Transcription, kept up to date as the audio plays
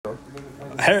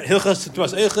Hilchas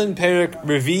Tumas Eichlin Perik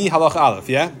Revi Halach Aleph.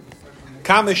 Yeah.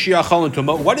 Kama Shiachol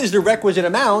Tuma. What is the requisite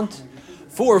amount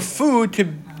for food to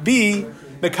be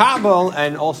mekabel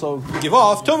and also give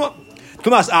off tuma?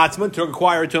 Tumas atzma to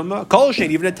acquire tuma. Kol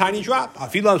shein, even a tiny drop.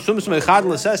 Afilam sumsum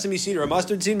echad sesame seed or a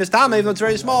mustard seed mistame, even though it's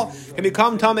very small, can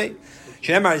become tummy.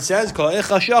 Shemar it says kol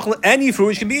echashachol, any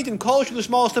fruit can be eaten. Kol the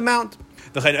smallest amount.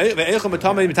 However,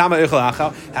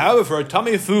 for a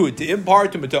tummy food to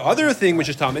impart to other thing which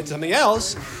is tummy to something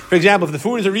else, for example, if the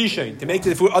food is a rishon, to make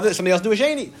the food other something else do a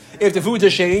sheni. If the food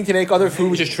is a sheni, to make other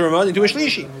food which is truma into a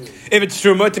shlishi. If it's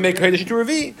truma, to make kodesh into a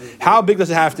revi. How big does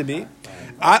it have to be?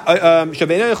 Food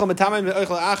cannot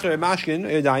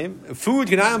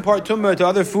impart tumah to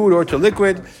other food or to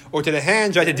liquid or to the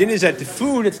hands. Right? The din is that the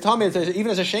food, it's tummy, even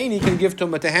as a sheni, can give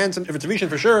tumah to hands. If it's a rishon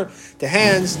for sure, to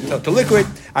hands, to liquid.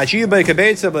 It has to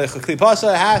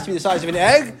be the size of an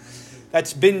egg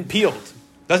that's been peeled.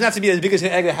 It doesn't have to be as big as an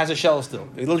egg that has a shell still.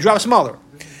 A little drop smaller.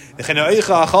 Similarly,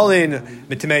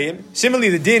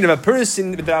 the din of a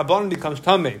person with the abon becomes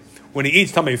tummy when he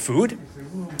eats tummy food.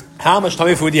 How much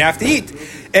tummy food do you have to eat?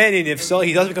 And if so,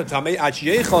 he doesn't become tummy till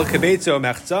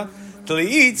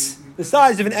he eats the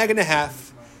size of an egg and a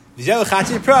half. Which is half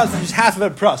of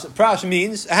a pras. Pras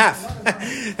means a half.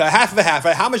 A half of a half.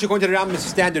 Right? How much according to the Rambam is a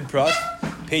standard pras?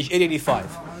 Page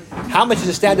 885. How much is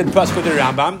a standard pras according to the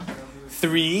Rambam?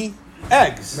 3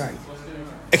 eggs. Right.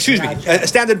 Excuse me. A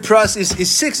standard pras is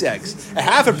 6 eggs. A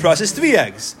half a pras is 3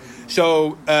 eggs.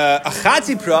 So a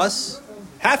chatzi pras,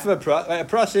 half of a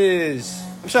pras is...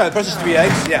 I'm sorry, a pras is 3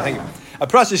 eggs. Yeah, thank you. A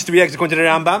pras is 3 eggs according to the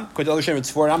Rambam. According to Elishem,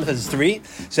 it's 4. Rambam says it's 3.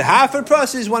 So half a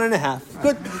pras is 1.5.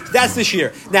 Good. That's the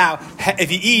shear. Now,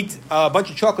 if you eat a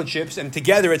bunch of chocolate chips and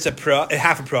together it's half a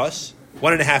pras,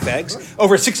 1.5 eggs,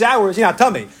 over 6 hours, you're not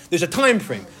tummy. There's a time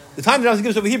frame. The time that Rambam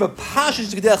gives over here, but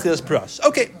pashas gedech is pras.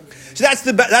 Okay. So that's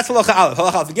halacha aleph.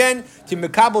 Halacha aleph again. To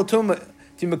mekabel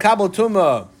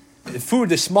tuma. Food,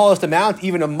 the smallest amount,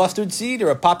 even a mustard seed or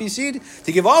a poppy seed,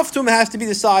 to give off to him has to be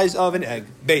the size of an egg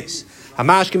base.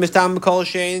 Hamashkim is tam kol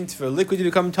shein, for liquid to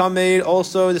become tamid,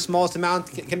 also the smallest amount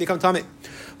can become tamid.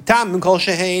 Tam kol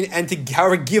shein, and to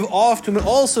however give off to him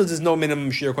also there's no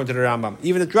minimum shear according to the Rambam.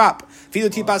 Even a drop. Filu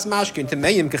tipas mashkin, to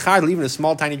mayim kechadl, even a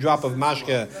small tiny drop of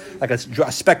mashka, like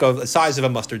a speck of the size of a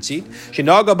mustard seed.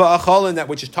 Shinaga ba'acholin, that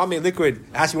which is tamid liquid,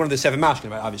 it has to be one of the 7 mashkin,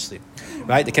 right, obviously.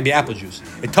 Right? It can be apple juice.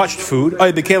 It touched food. Oh,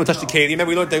 it became touched the keli.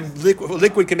 Remember, we learned that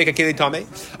liquid can make a keli tame.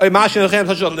 Oh, mashin and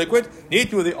touched on liquid. They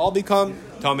all become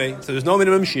tame. So there's no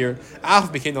minimum shear.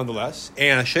 Alf became nonetheless.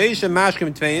 And a sheish and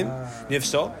mashkim tmeim. If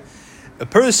so, a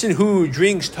person who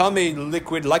drinks tame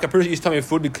liquid, like a person who eats tame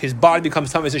food, his body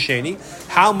becomes tame as a sheni.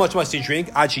 How much must he drink?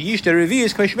 He has to drink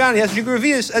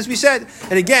revius, as we said.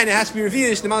 And again, it has to be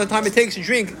revius the amount of time it takes to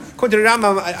drink. According to the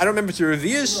Rambam, I don't remember if it's a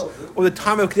revius or the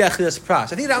time of K'dechilas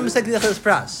Pras. I think the Rambam said K'dechilas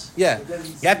Pras. Yeah.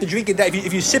 You have to drink it.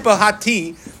 If you sip a hot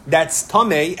tea that's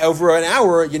tame over an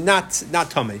hour, you're not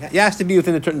tame. It has to be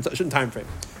within a certain time frame.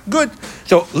 Good.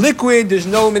 So liquid, there's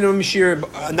no minimum shear,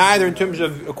 neither in terms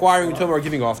of acquiring tumah or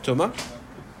giving off tumah.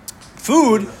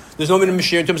 Food, there's no minimum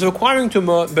shear in terms of acquiring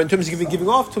tumah, but in terms of giving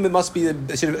off tumah, it must be a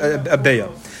beya.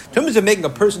 In terms of making a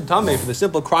person tameh for the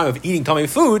simple crime of eating tameh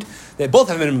food, they both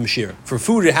have a minimum shear. For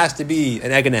food, it has to be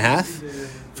an egg and a half.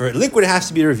 For liquid, it has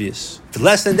to be revius. For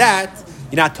less than that,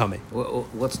 you're not tummy.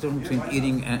 What's the difference between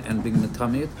eating and being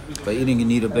metamid? By eating, you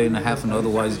need a bay and a half, and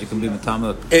otherwise you can be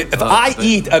metamid. If I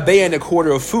eat a bay and a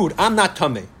quarter of food, I'm not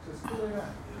tummy.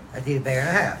 I need a bay and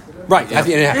a half. Right,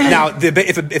 yeah. Now,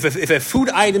 if a food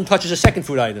item touches a second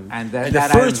food item, and the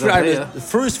first food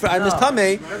item is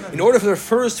tameh, in order for the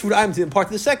first food item to impart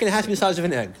to the second, it has to be the size of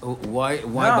an egg. Why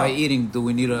by eating do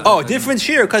we need a... different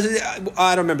shear, because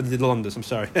I don't remember the London, I'm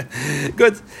sorry.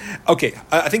 Good. Okay,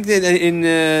 I think that in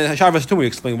Sharvas Tum we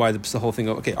explain why the whole thing...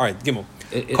 Okay, all right, Gimel.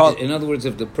 In other words,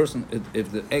 if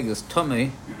the egg is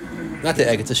tameh... Not the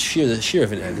egg, it's the shear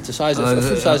of an egg. It's the size of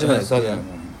the size of an egg.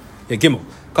 Yeah, Gimel.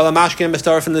 Kalamashkin and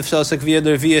Mastar from the Sakvia,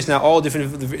 the Revius, now all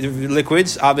different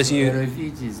liquids. Obviously,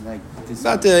 is like this.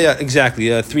 About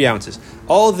exactly 3 ounces.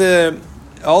 All the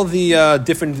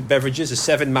different beverages, the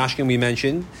 7 mashkin we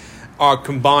mentioned, are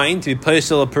combined to be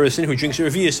placed on a person who drinks a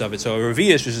revius of it. So a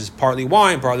revius, which is partly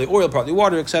wine, partly oil, partly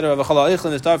water, etc. And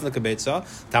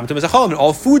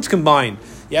all foods combined.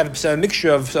 You have a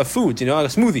mixture of foods, like a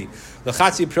smoothie.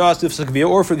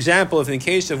 Or, for example, if in the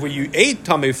case of where you ate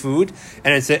tameh food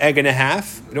and it's an egg and a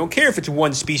half, you don't care if it's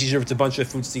one species or if it's a bunch of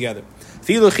foods together.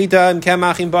 Even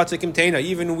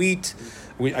wheat,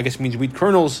 I guess means wheat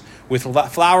kernels, with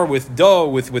flour, with dough,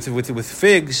 with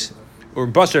figs, or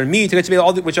butter and meat,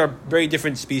 all which are very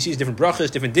different species, different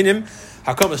brachas, different dinim.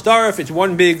 Hakom astarif, it's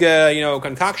one big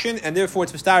concoction, and therefore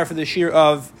it's astarif for the shear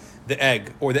of the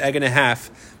egg, or the egg and a half,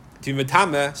 to be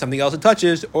matama something else it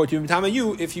touches, or to be matama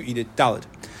you if you eat it. Daled.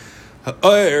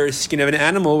 Or skin of an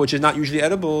animal which is not usually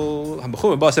edible,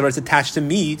 but it's attached to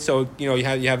meat. So you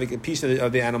have a piece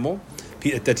of the animal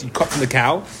that's cut from the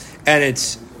cow, and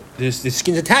the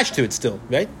skin's attached to it still,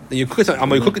 right? You cook it.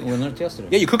 We learned yesterday.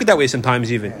 Yeah, you cook it that way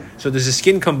sometimes even. So does the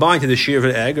skin combine to the shear of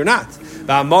an egg or not?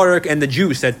 Mark and the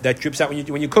juice that drips out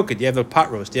when you cook it. You have a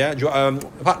pot roast, yeah,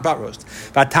 pot roast.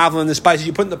 Tavla and the spices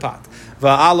you put in the pot.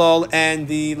 Alol and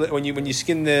when you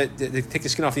skin take the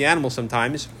skin off the animal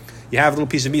sometimes. You have a little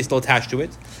piece of meat still attached to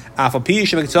it.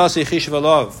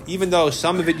 Even though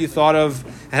some of it you thought of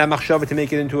and had machshava to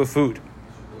make it into a food.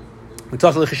 And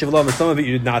some of it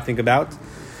you did not think about.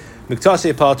 And some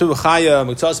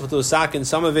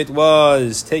of it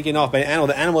was taken off by an animal.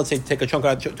 The animal, let's say, took a chunk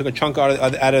out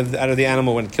of the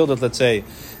animal when it killed it, let's say.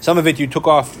 Some of it you took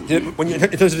off in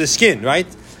terms of the skin, right?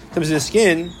 In terms of the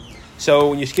skin. So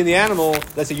when you skin the animal,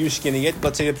 let's say you're skinning it.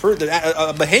 Let's say a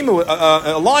behemoth,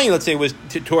 a lion, let's say,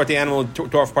 tore at the animal,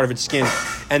 tore off part of its skin,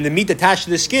 and the meat attached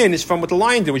to the skin is from what the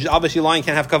lion did, which is obviously a lion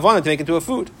can't have kavanah to make it into a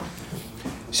food.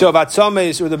 So about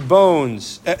tzameis or the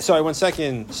bones. Sorry, 1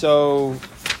 second. So.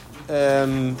 These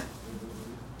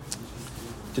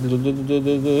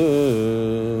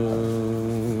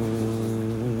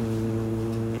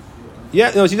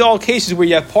are all cases where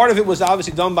you have part of it was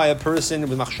obviously done by a person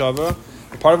with machshava.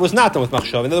 Part of it was not done with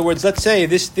machshava. In other words, let's say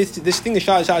this thing the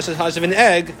size of an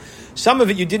egg, some of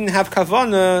it you didn't have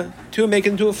kavanah to make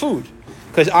it into a food.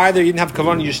 Because either you didn't have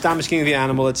kavanah, you're stomach skinning the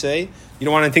animal, let's say. You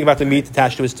don't want to think about the meat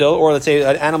attached to it still. Or let's say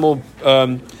an animal,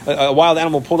 a wild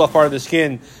animal pulled off part of the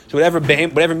skin. So whatever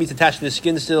meat's attached to the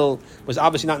skin still was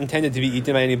obviously not intended to be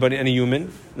eaten by anybody, any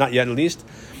human. Not yet, at least.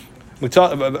 But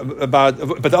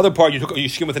the other part you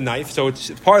skin with a knife, so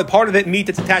it's part of that meat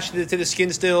that's attached to the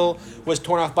skin still was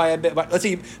torn off by let's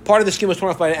say part of the skin was torn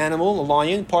off by an animal, a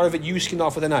lion. Part of it you skinned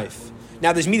off with a knife.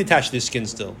 Now there's meat attached to the skin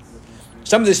still.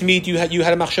 Some of this meat you had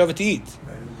a machshava to eat.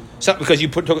 Because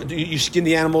you skin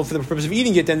the animal for the purpose of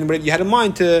eating it, then you had in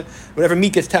mind to whatever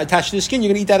meat gets attached to the skin, you're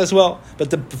going to eat that as well.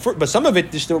 But some of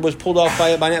it just was pulled off by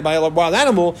a wild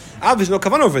animal. Obviously, no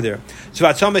kavanah over there. So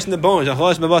about some in the bones,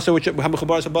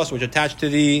 which attached to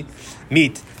the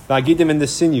meat, gidim and the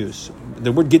sinews.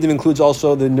 The word gidim includes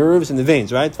also the nerves and the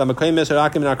veins, right? The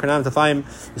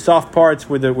soft parts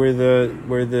where the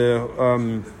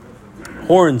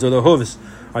horns or the hooves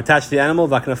are attached to the animal.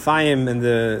 Vaknafayim and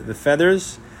the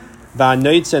feathers. And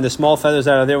the small feathers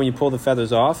that are there when you pull the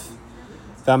feathers off.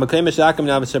 By a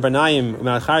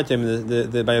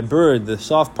bird, the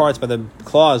soft parts by the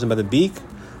claws and by the beak.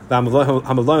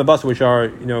 Which are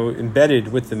embedded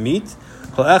with the meat.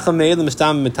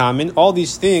 All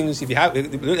these things, if you have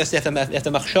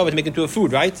machshava to make it into a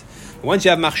food, right? Once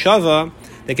you have machshava,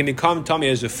 they can become tummy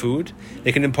as a food.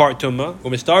 They can impart tumah.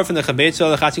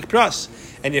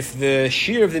 And if the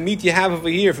shear of the meat you have over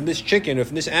here from this chicken or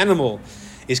from this animal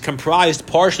is comprised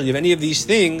partially of any of these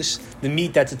things, the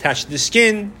meat that's attached to the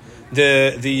skin, or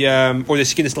the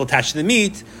skin is still attached to the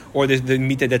meat, or the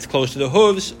meat that's close to the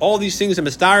hooves, all these things are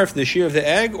mastar for the shear of the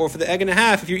egg or for the egg and a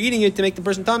half if you're eating it to make the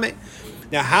person tummy.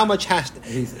 Now, how much has to...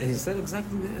 He said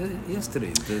exactly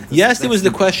yesterday. There was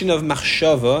the question of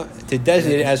machshava to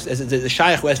designate it as the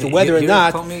shaykh as to whether or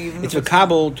not it's a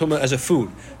kabul tumah as a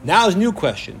food. Now is a new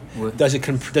question. What? Does it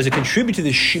contribute to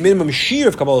the minimum shear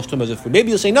of kabbalah tumah as a food? Maybe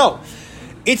you'll say no.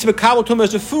 It's makabel tumah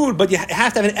as a food, but you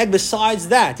have to have an egg besides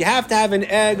that. You have to have an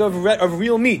egg of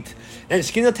real meat. And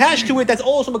skin attached to it, that's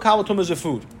also makabel tumah as a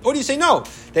food. Or do you say no?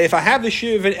 That if I have the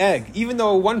shear of an egg, even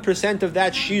though 1% of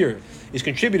that shear is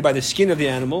contributed by the skin of the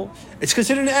animal, it's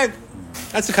considered an egg.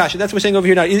 That's the kasha. That's what we're saying over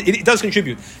here now. It does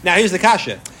contribute. Now here's the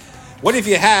kasha. What if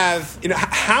you have,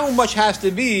 how much has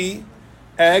to be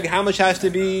egg, how much has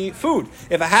to be food?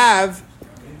 If I have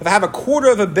a quarter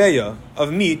of a beya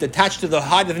of meat attached to the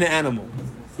hide of an animal,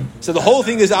 so the whole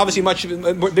thing is obviously much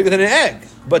bigger than an egg,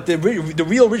 but the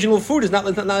real original food is not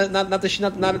even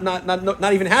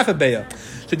half a beya.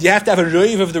 So do you have to have a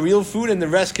roiv of the real food, and the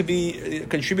rest could be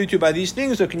contributed to by these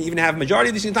things, or can you even have a majority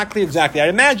of these things? Not clear exactly. I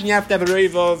imagine you have to have a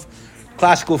roiv of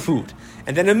classical food,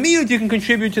 and then a meal you can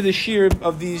contribute to the shear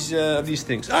of these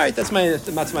things. All right, that's my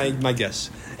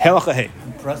guess. Halacha hey.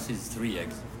 A pras is 3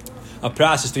 eggs. A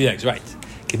pras is 3 eggs, right?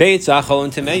 Kibetz achol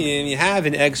and tameyim. You have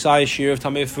an egg size shear of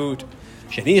tamei food.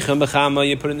 Shenichim b'chama,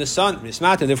 you put in the sun.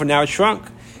 Mismata, therefore now it's shrunk.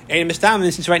 And mistam,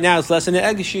 since right now it's less than an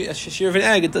egg, a shear of an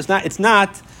egg. It's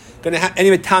not going to have any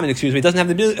metamin. It doesn't have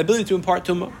the ability to impart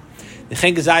tumah.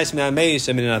 Even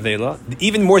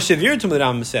more severe to what the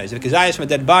Rambam says. If a kazayis from a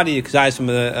dead body, a kazayis from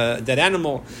a dead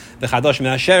animal, the chadosh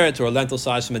min sheretz, or a lentil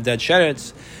size from a dead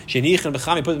sheretz, shenichan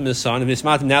b'chami, put them in the sun, and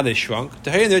nismatim, now they shrunk.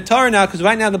 They're Torah now, because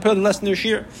right now they're put less than their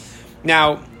shear.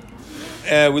 Now,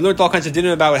 we learned all kinds of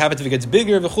dinner about what happens if it gets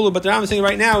bigger, but the Rambam is saying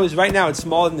right now it's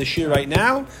smaller than the shear right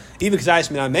now. Even kazayis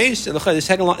min ameis,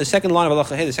 the second line of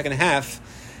halacha hey, the second half,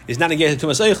 is not negated to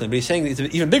Tumas Eichlin, but he's saying it's an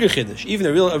even bigger chiddush. Even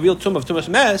a real tum of Tumas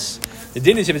Mes, the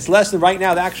din is if it's less than right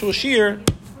now the actual shear,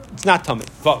 it's not tummy.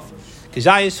 Vav.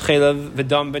 Kazayis chelav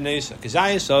v'dam b'neisa.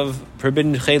 Kazayis of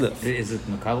forbidden chelav. Is it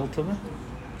makabel tumah?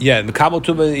 Yeah, makabel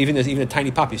tumah, even a tiny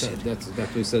poppy seed. That's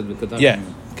what we said. Yeah.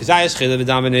 Kazayis chelav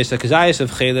v'dam b'neisa. Kazayis of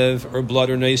chelav or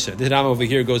blood or neisa. This Rambam over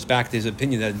here goes back to his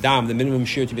opinion that dam, the minimum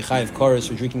shear to be chayav chorus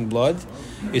for drinking blood,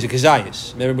 is a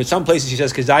kazayis. Remember, with some places he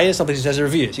says kazayis, some places he says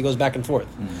revius. He goes back and forth.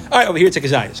 All right, over here it's a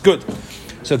kazayis. Good.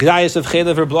 So kazayis of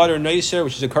chelav or blood or neiser,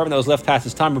 which is a carbon that was left past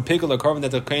its time, or pickle, a carbon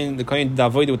that the kohen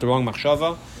avoided with the wrong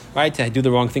machshava, right, to do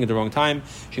the wrong thing at the wrong time.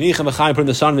 Shenichem b'chaim, put in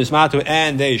the sun v'ismatu,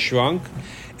 and they shrunk.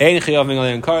 Ein chayav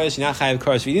mingalein kares, you're not chayav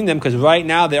kares feeding them, because right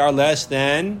now they are less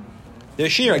than their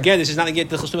shear. Again, this is not again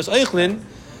the chasumas eichlin,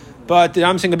 but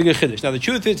I'm saying a bigger chiddush. Now the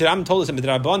truth is that I'm told us that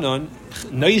midrabanon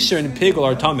neiser and pickle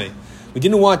are tamei. We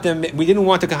didn't want the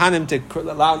kahanim to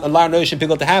allow Noish and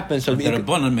Pigel to happen. So so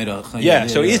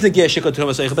it is the Geshikot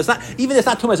Tumas Eichlin, but it's not even it's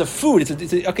not Tumas as a food. It's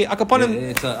okay.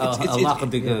 Akaponim.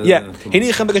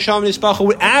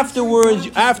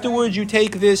 Afterwards, you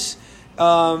take this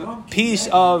piece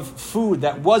of food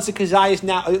that was the kazayis,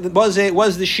 now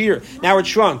was the shear. Now it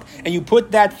shrunk, and you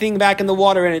put that thing back in the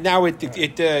water, and now it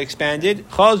expanded.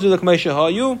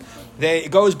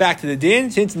 It goes back to the din,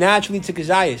 since naturally it's a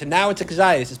kazayis, and now it's a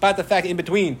kazayis. Despite the fact in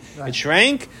between it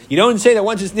shrank, you don't say that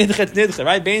once it's nidcha, it's nidcha,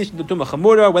 right? Ben tumah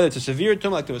chamura, whether it's a severe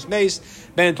tumah like tumas mace,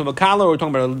 ben tumah kala, or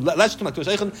talking about a less tumah like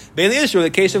tumas eichlin. Ben isur, in the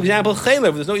case of example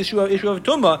chaylev, there's no issue of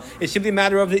tumah. It's simply a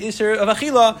matter of the isur of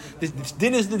achila. The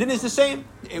din is the same.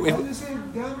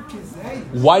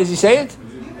 Why does he say it?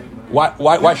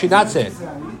 Why should not say it?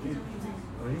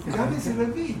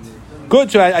 Good,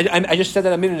 so I just said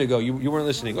that a minute ago. You weren't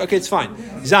listening. Okay, it's fine.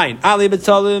 Zayin. Ali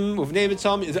b'tzalim, uvnei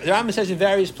b'tzalim. The Rambam says in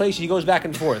various places, he goes back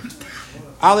and forth.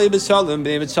 Ali b'tzalim,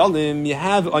 b'nei b'tzalim, you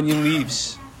have onion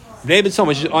leaves. B'nei b'tzalim,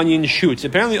 which is onion shoots.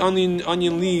 Apparently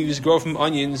onion leaves grow from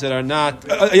onions that are not...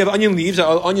 you have onion leaves,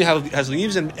 onion has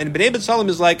leaves, and b'nei b'tzalim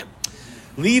is like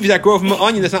leaves that grow from an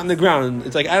onion that's not in the ground.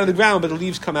 It's like out of the ground, but the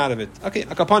leaves come out of it. Okay,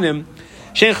 akapanim,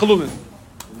 shein chaluvim.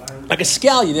 Like a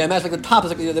scallion, yeah, imagine like the top,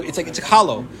 it's like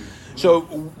hollow. So,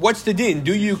 what's the din?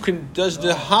 Does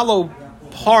the hollow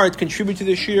part contribute to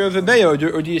the shear of a beya,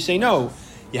 or do you say no?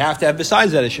 You have to have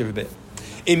besides that a shear of a beya.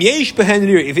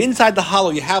 If inside the hollow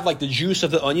you have like the juice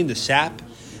of the onion, the sap,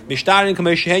 you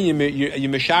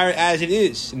mishar as it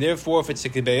is, and therefore if it's a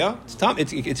kebeya,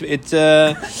 it's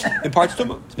imparts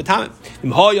tumah. It's betamim.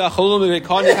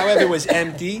 However, it was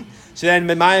empty. So then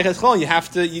you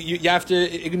have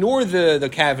to ignore the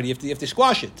cavity. You have to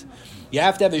squash it. You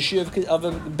have to have a shear of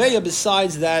a beya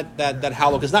besides that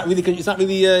hollow, because it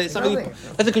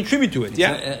doesn't contribute to it.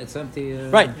 Yeah, it's empty.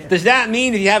 Right? Does that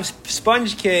mean if you have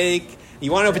sponge cake,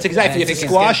 you want to know if it's exact, you have to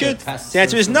squash it? The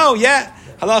answer is no. Yeah.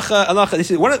 Halacha.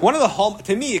 This is one of the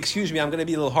to me. Excuse me, I'm going to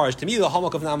be a little harsh. To me, the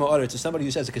hallmark of Nama Oretz is somebody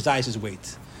who says the kazayis is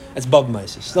weight. That's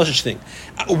babmaisis. No such thing.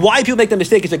 Why people make that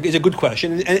mistake is a good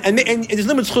question, and there's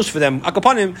limited chus for them.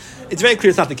 Akapanim, it's very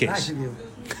clear it's not the case.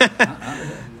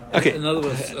 Okay. In other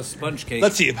words, a sponge cake.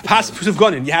 Let's see. Pas of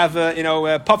gonin. You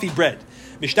have puffy bread.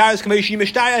 Mishtar is kameshi.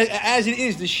 Mishtar as it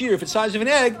is the shear. If it's the size of an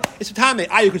egg, it's a tame.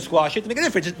 You can squash it to make a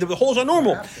difference. The holes are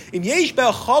normal. In yesh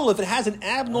be'achol, if it has an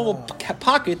abnormal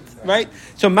pocket, right?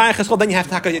 So ma'achol, then you have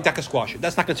to squash it.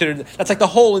 That's not considered. That's like the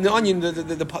hole in the onion,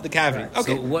 the cavity.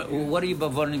 Okay. So what are you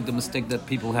bavoning the mistake that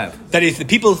people have? That is, the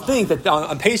people think that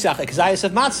on Pesach, a kazayas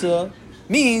of matzah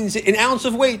means an ounce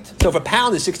of weight. So if a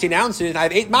pound is 16 ounces, I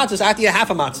have 8 matzahs, I have to eat half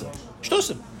a matzah.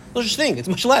 Shtosim. No such thing. It's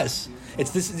much less.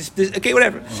 It's this okay,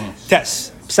 whatever.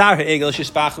 Tess. Psar ha'egel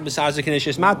shespach b'sar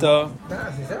zekinishis mata.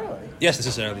 Not necessarily. Yes,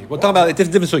 necessarily. We'll talk about it.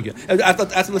 Different sugya. After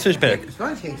let's finish Perek.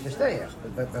 Sponge cake's mistake,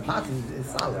 but matzah is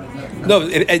solid. No,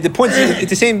 the point is it's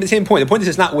the same point. The point is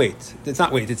it's not weight. It's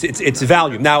not weight. It's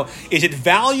volume. Now, is it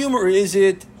volume or is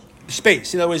it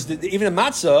space? In other words, even a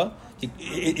matzah.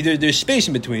 There's space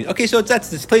in between. Okay, so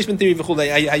that's displacement theory.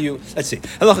 How you let's see.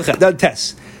 The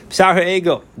test. Psar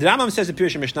ha'egel. The Rambam says in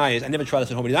Pirush Mishnayos. I never tried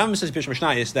this at home. But the Rambam says in Pirush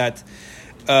Mishnayos that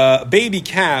baby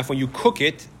calf, when you cook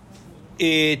it,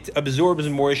 it absorbs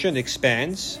moisture and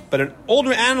expands. But an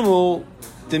older animal,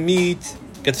 the meat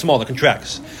gets smaller,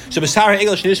 contracts. So Basar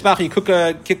Egel Shnishmach,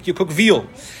 you cook veal,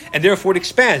 and therefore it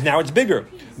expands. Now it's bigger.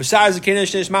 Besides the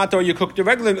Kenish Nishmator, you cook the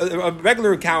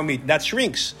regular cow meat, that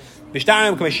shrinks.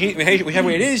 Whichever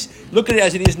way it is, look at it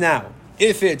as it is now.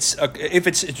 If it's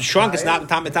shrunk, it's not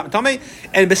tame.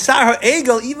 And Basar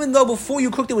Egel, even though before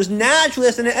you cooked it was naturally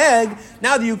less than an egg,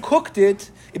 now that you cooked it,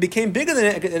 it became bigger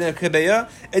than a kebeya,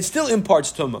 it still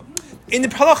imparts tumah. In the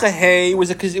Halacha Hey, it was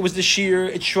the shear,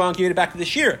 it shrunk, you made it back to the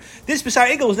shear. This Basar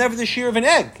Egel was never the shear of an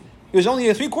egg. It was only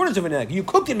 3/4 of an egg. You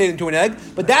cooked it, made it into an egg,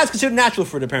 but that's considered natural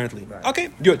fruit, apparently. Right. Okay,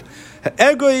 good.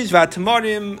 Ergois,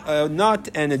 v'atamarim, a nut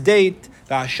and a date,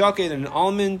 v'ashaket and an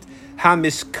almond,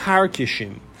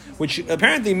 hamiskarkishim, which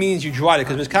apparently means you dry it,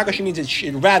 because miskarkishim means it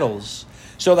rattles.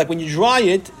 So like when you dry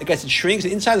it, I guess it shrinks,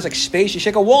 the inside is like space. You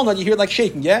shake a walnut, you hear it like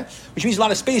shaking, yeah? Which means a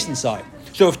lot of space inside.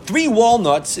 So if 3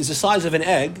 walnuts is the size of an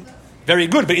egg, very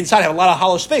good, but inside have a lot of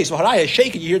hollow space. So haraya,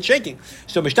 shake it, you hear it shaking.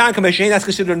 So mishtan kameshein, that's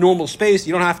considered a normal space.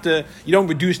 You don't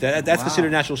reduce that. That's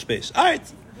considered natural space. All right.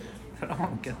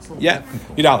 Yeah.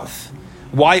 Yud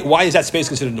Why is that space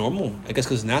considered normal? I guess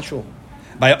because it's natural.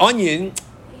 By onion,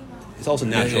 it's also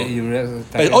natural.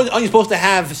 But onion's supposed to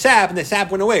have sap, and the sap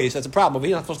went away, so that's a problem.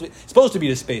 But it's supposed to be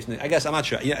the space. I guess I'm not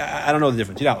sure. I don't know the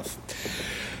difference. Yud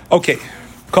Okay.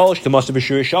 Kolish the must be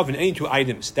sure shav in any 2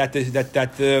 items that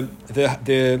the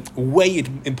way it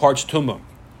imparts tumah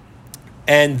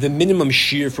and the minimum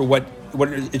shear for what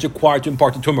is required to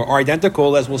impart the tumah are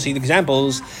identical, as we'll see in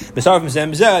examples.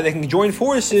 They can join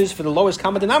forces for the lowest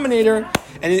common denominator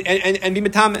and be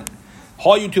metamet.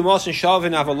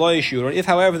 If,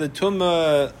 however, the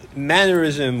tumah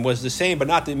mannerism was the same but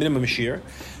not the minimum shear,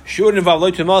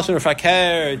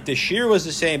 the shear was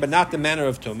the same but not the manner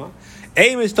of tumah.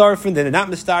 A mistarfin, then not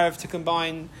mistarf to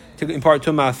combine to impart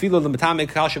tumah filo the matame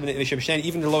kalshav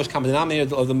even the lowest common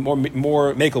denominator of the more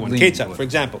makel one. Ketzad, for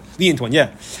example, the int one,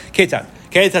 yeah. Ketzad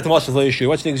the most of the issue.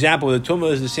 What's an example? The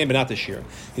tumah is the same but not the shear.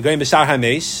 You're going besar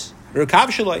hames or a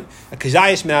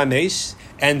kazayis me'ames,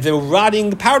 and the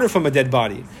rotting powder from a dead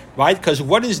body, right? Because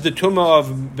what is the tumah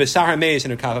of besar hames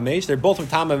and a kav hames? They're both from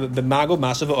tama b'mago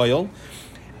masav oil.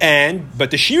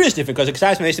 But the shear is different because the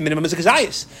kazayis makes the minimum is a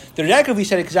kazayis. The redaker we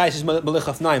said a kazayis is melich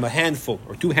afnaim, a handful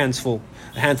or 2 handsful,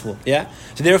 a handful. Yeah.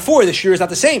 So therefore the shear is not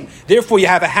the same. Therefore you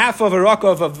have a half of a rock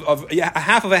of a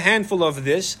half of a handful of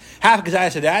this, half a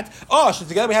kazayis of that. Oh, so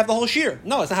together we have the whole shear.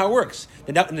 No, that's not how it works.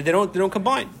 They don't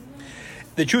combine.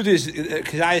 The truth is,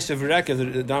 kazayis of redaker,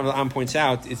 the Donovan Am points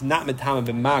out, is not metama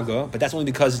b'maga, but that's only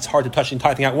because it's hard to touch the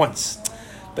entire thing at once.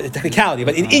 But it's technicality.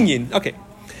 But in inyan, okay.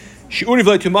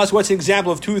 What's an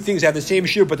example of 2 things that have the same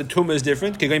shear but the tumah is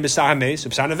different? Kazayis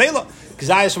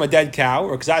from a dead cow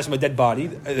or kazayis from a dead body.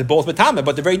 They're both matama,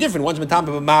 but they're very different. One's matama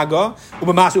b'maga,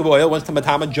 ubamasu b'oil. One's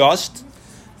matama just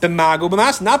b'maga,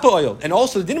 ubamasu not b'oil. And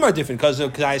also the dinim are different because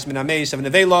kazayis min hameis 7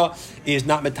 nevela is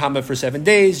not matama for 7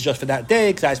 days, just for that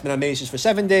day. Kazayis min hameis is for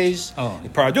 7 days.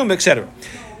 Paradum, etc.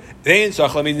 Needless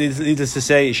to say, needless to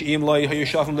say, if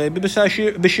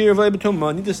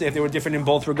they were different in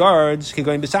both regards, the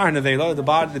body, the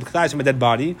kazayis from a dead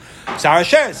body,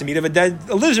 the meat of a dead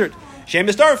lizard, shem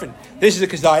istarfin. This is a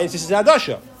kazayis, this is an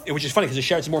adasha. Which is funny because the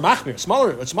sheretz is more machmir,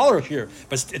 smaller here,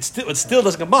 but it still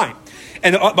doesn't combine.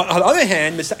 And on the other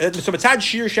hand, so mitzad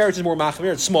sheer sheretz is more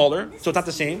machmir, it's smaller, so it's not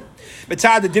the same.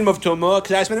 Mitzad the din of tumah,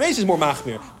 kazayis min hameis is more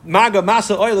machmir, maga,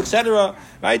 masa, oil, etc.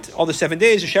 Right, all the 7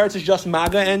 days, the sheretz is just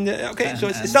maga, and so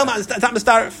it's still not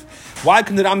mistarif. Why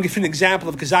couldn't the Ram give an example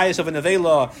of kazayis of a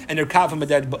nevela and their kav from a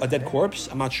dead corpse?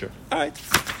 I'm not sure. All right,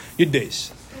 Yud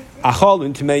days. Achal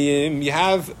and tameim, you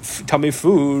have tummy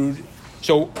food.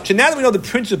 So now that we know the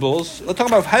principles, let's talk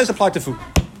about how does it apply to food.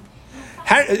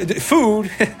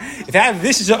 Food, if I have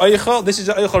this is a oichel, this is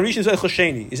a oichel rishon, this is a oichel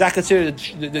sheni. Is that considered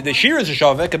the shear is a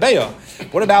shaveh kabeya?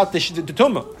 What about the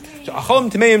tumah? So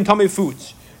acholim tameim tamei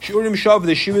foods. Shiurim shav,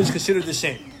 the shear is considered the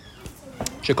same.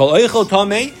 Shekol oichel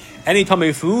tamei, any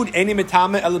tamei food, any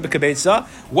metame el bekabetza.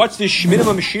 What's the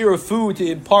minimum shear of food to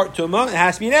impart tumah? It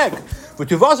has to be an egg. But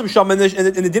tuvazim sham and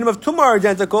the dinim of tumah are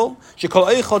identical. Shekol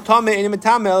eichel tamei any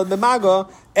metame el bemaga.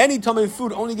 Any tamei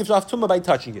food only gives off tumah by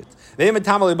touching it. They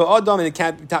metame le ba'adam, and it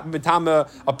can't metame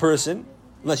a person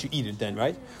unless you eat it. Then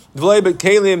right. V'lei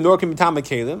b'kelim nor can metame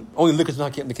kelim. Only liquids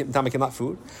not metame not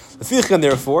food. L'fichkan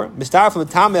therefore mistar from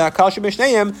metame hakal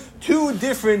shebeshneim. 2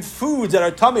 different foods that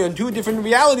are tamei and 2 different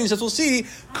realities, as we'll see,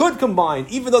 could combine,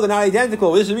 even though they're not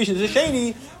identical. This is rishon, this is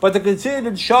sheni, but they're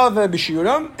considered shaveh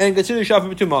b'shiuram and considered shaveh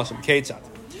b'tumasim. Ketzad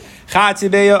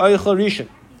chatzibeya oichel rishon.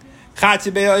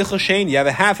 Chatzibeya oichel sheni. You have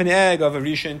a half an egg of a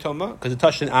rishon tumah because it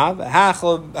touched an av. Half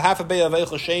a beya of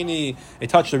oichel sheni, it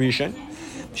touched the rishon.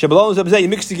 You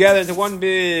mix together into one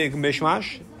big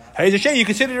mishmash. Hey, the sheni, you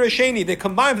consider it a sheni. They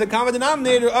combine for the common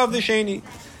denominator of the sheni.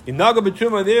 In naga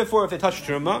b'truma, therefore, if they touch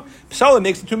truma, psala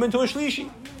makes the truma into a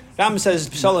shlishi. Ram says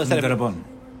psala instead of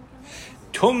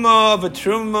tuma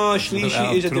v'truma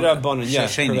shlishi is a derabanan. Yeah,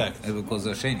 correct. Because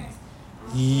of sheni.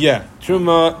 Yeah,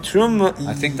 truma.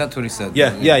 I think that's what he said.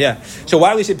 Yeah. So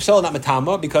why do we say psala not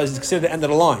matama? Because it's considered the end of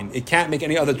the line. It can't make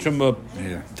any other truma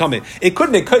tummy. It could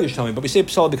make kodesh tummy, but we say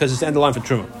psala because it's the end of the line for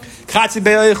truma. Chatzi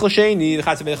be'eichel sheni,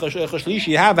 chatzi be'eichel shlishi.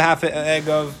 You have a half egg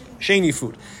of sheni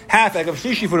food, half egg of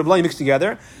shlishi food of blood mixed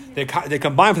together. They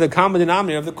combine for the common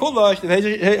denominator of the kula.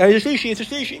 Shlishi, it's a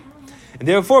shlishi. And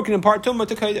therefore can impart tumah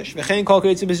to kodesh. V'chein kol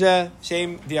kodesh b'zeh.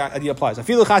 Same idea applies.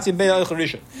 Afilu chatzi be'eichel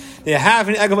rishon. They have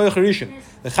an egg of eichel rishon.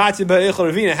 The chatzi be'eichel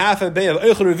revi, and half a bay of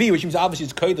eichel revi, which means obviously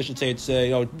it's kodesh. Let's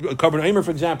say it's carbon aimer, for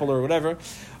example, or whatever.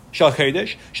 Shal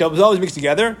kodesh. Shal always mixed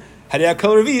together. Hadei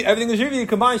kol revi. Everything is revi. It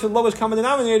combines with the lowest common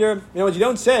denominator. You know what? You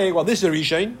don't say, well, this is a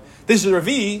rishon, this is a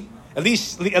revi. At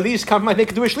least compromise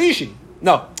make it to a shlishi.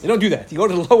 No, you don't do that. You go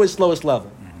to the lowest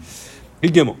level.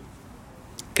 Big gimel.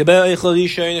 You have a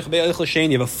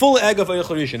full egg of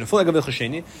eichel rishon, a full egg of eichel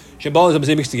sheni. Shebal is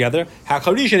mixed together.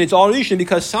 Hakal rishon, it's all rishon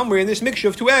because somewhere in this mixture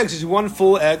of two eggs is one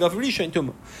full egg of rishon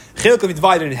tumah. Chilk is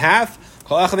divided in half.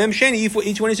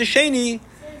 Each one is a sheni,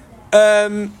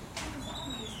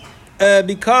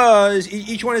 because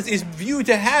each one is viewed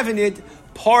to have in it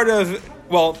part of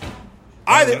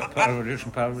either part of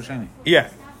rishon, part of sheni. Yeah.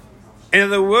 In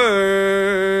other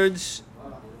words,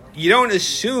 you don't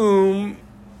assume.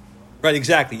 Right,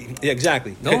 exactly.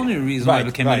 The only reason why it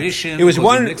became a rishon, it was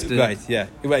one. It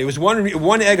Right, it was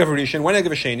one egg of a rishon, one egg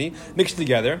of a sheni mixed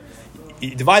together.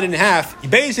 You divide it in half.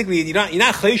 You're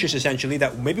not chayshus essentially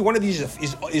that maybe one of these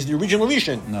is the original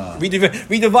rishon. No.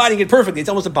 Redividing it perfectly, it's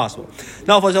almost impossible.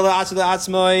 Now,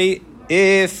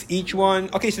 if each one,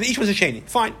 so each one's a sheni,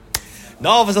 fine.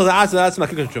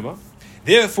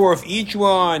 Therefore, if each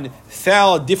one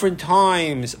fell different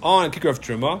times on kicker of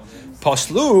truma,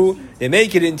 paslu, they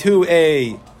make it into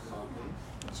a.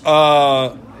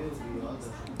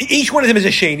 Each one of them is a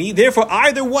sheni. Therefore,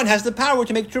 either one has the power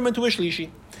to make truma into a shlishi.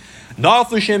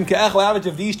 Naflushim ke'echel average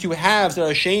of these two halves that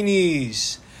are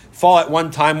shenis fall at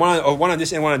one time, one on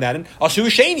this and one on that end. Asu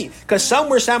sheni, because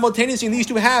somewhere simultaneously in these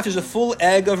two halves is a full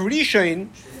egg of rishon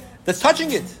that's touching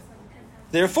it.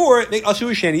 Therefore, they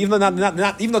asu sheni, even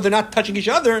though they're not touching each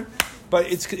other, but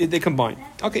they combine.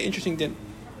 Okay, interesting. Then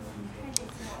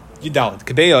Yudalid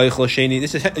Kabeya Eichel Sheni.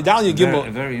 This is Yudalid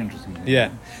Gimel. Very interesting.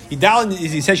 Yeah, Yudalid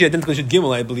is essentially identical to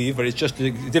Gimel, I believe, but it's just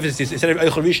the difference is instead of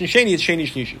Eichel Rishon Sheni, it's Sheni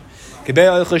Shlishi.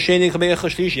 Kabeya Eichel Sheni, Kabeya Eichel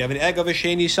Shlishi. You have an egg of a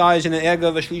Sheni size and an egg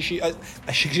of a Shlishi. A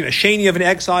Sheni of an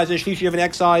egg size and a Shlishi of an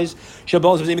egg size.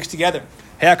 Shabbat they mix together.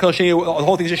 The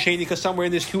whole thing is a sheni because somewhere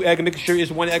in this two egg mixture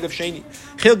is one egg of sheni.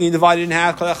 Chilgin divided in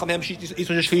half. Each one's a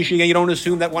shlishi. Again, you don't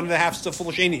assume that one of the halves is a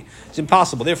full sheni. It's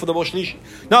impossible. Therefore, the whole shlishi.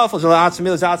 No, if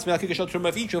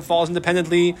each one falls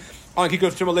independently on kikar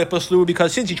of truma lepaslu,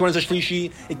 because since each one is a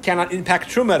shlishi, it cannot impact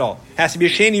truma at all. It has to be a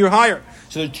sheni or higher.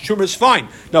 So the truma is fine.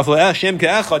 Now,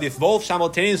 if both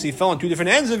simultaneously fell on two different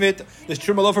ends of it, this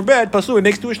truma loaf of bread, paslu, it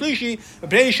makes two a shlishi.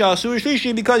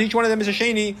 Because each one of them is a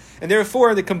sheni, and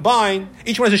therefore they combine.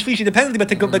 Each one is a shlishi independently, but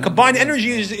the combined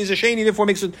energy is a sheni, therefore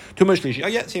makes it too much shlishi. Oh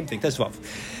yeah, same thing. That's vav.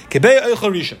 Kebei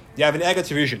eichel rishon. You have an egg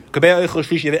to rishon. Kebei eichel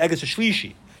shlishi. You have an egg to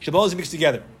shlishi. Shabbat is mixed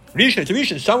together. Rishon to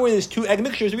rishon. Somewhere there's two egg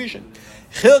mixtures of rishon.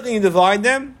 Chilkin, you divide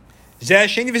them. Zeh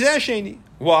sheni v'zeh sheni.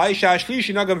 Why?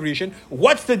 Shlishi nagav rishon.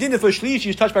 What's the din if a shlishi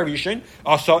is touched by rishon?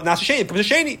 Also, not a sheni. It becomes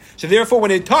a sheni. So therefore,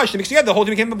 when it touched, they mix together. The whole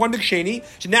thing became one big sheni.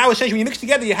 So now, essentially, when you mix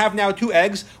together, you have now two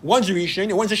eggs. One's a rishon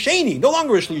and one's a sheni. No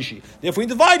longer a shlishi. Therefore, you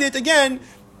divide it again.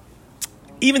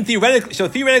 Even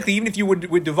theoretically, even if you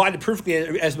would divide it perfectly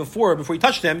as before you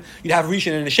touch them, you'd have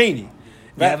rishon and a sheni.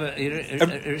 You have a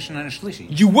rishon and a shlishi.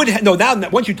 You would now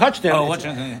once you touch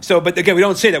them. So, but again, we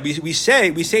don't say that. We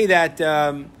say that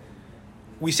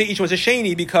we say each one's a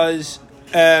sheni because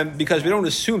we don't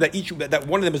assume that that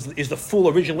one of them is the full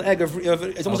original egg of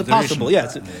it's almost impossible.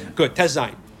 Rishon. Yeah, good. Test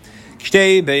Zayin.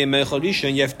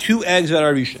 You have two eggs that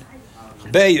are rishon.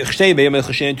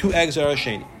 Two eggs that are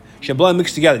sheni. Shabbat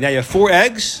mixed together. Now you have four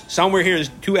eggs. Somewhere here is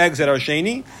two eggs that are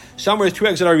sheni. Somewhere is two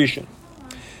eggs that are rishon.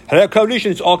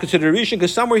 It's all considered rishon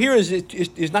because somewhere here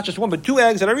is not just one but two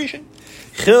eggs that are rishon.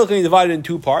 Chilkin divided in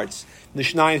two parts. The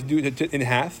shnayim do it in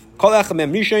half.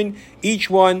 Each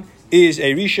one is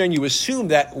a rishon. You assume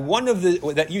that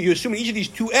you assume in each of these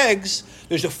two eggs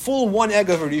there's a full one egg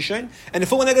of a rishon and a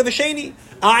full one egg of a sheni.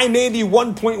 Maybe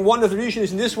 1.1 of the rishon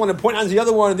is in this one and 0.9 is the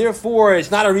other one, and therefore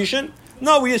it's not a rishon.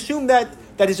 No, we assume that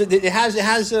it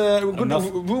has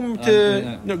good room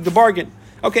to bargain.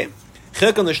 Okay.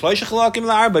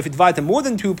 If you divide them more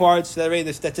than 2 parts,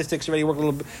 the statistics already work a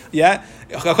little bit. Yeah,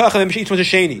 each one's a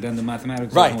sheni. Then the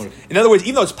mathematics Right. doesn't work. In other words,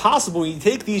 even though it's possible, you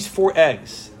take these 4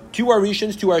 eggs, 2 are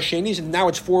rishons, 2 are shenis, and now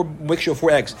it's 4 mixture of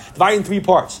 4 eggs, divided in 3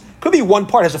 parts. Could be 1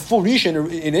 part has a full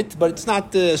rishon in it, but it's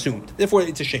not assumed. Therefore,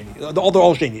 it's a sheni. They're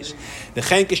all shenis.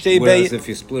 Whereas if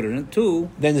you split it in 2,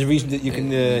 then there's a reason that you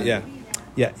can,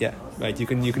 right. You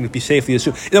can be safely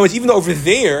assumed. In other words, even though over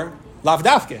there, lav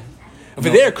dafke. Over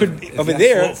there,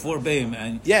 4 beim,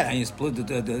 and you split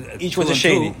the each one's a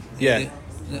sheni. Yeah.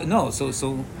 No, so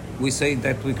we say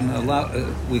that we can allow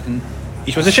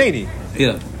each one's a sheni.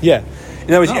 Yeah. Yeah.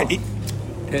 In other words,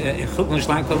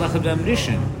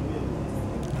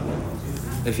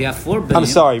 if you have 4 beim, I'm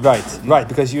sorry, right,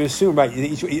 because you assume that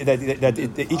each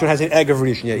one has an egg of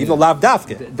rishon. Yeah, even though lav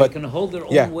dafke, but they can hold their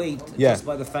own weight just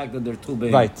by the fact that they're 2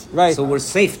 beim. Right. So we're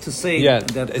safe to say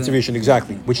that it's a rishon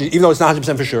exactly. Which is, even though it's not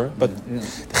 100% for sure, but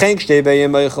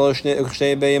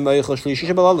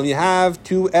you have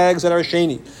 2 eggs that are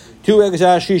sheni, 2 eggs that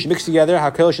are shish mixed together.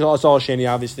 Hakel is all sheni,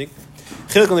 obviously.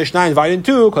 Divided in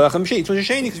 2, each one's a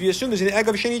sheni, because we assume there's an egg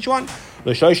of sheni each one.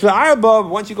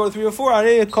 Once you go to 3 or 4,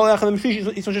 each one's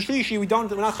a shlishi. We're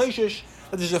not chayshish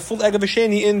that there's a full egg of a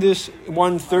sheni in this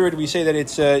 1/3. We say that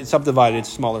it's subdivided,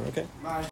 it's smaller. Okay.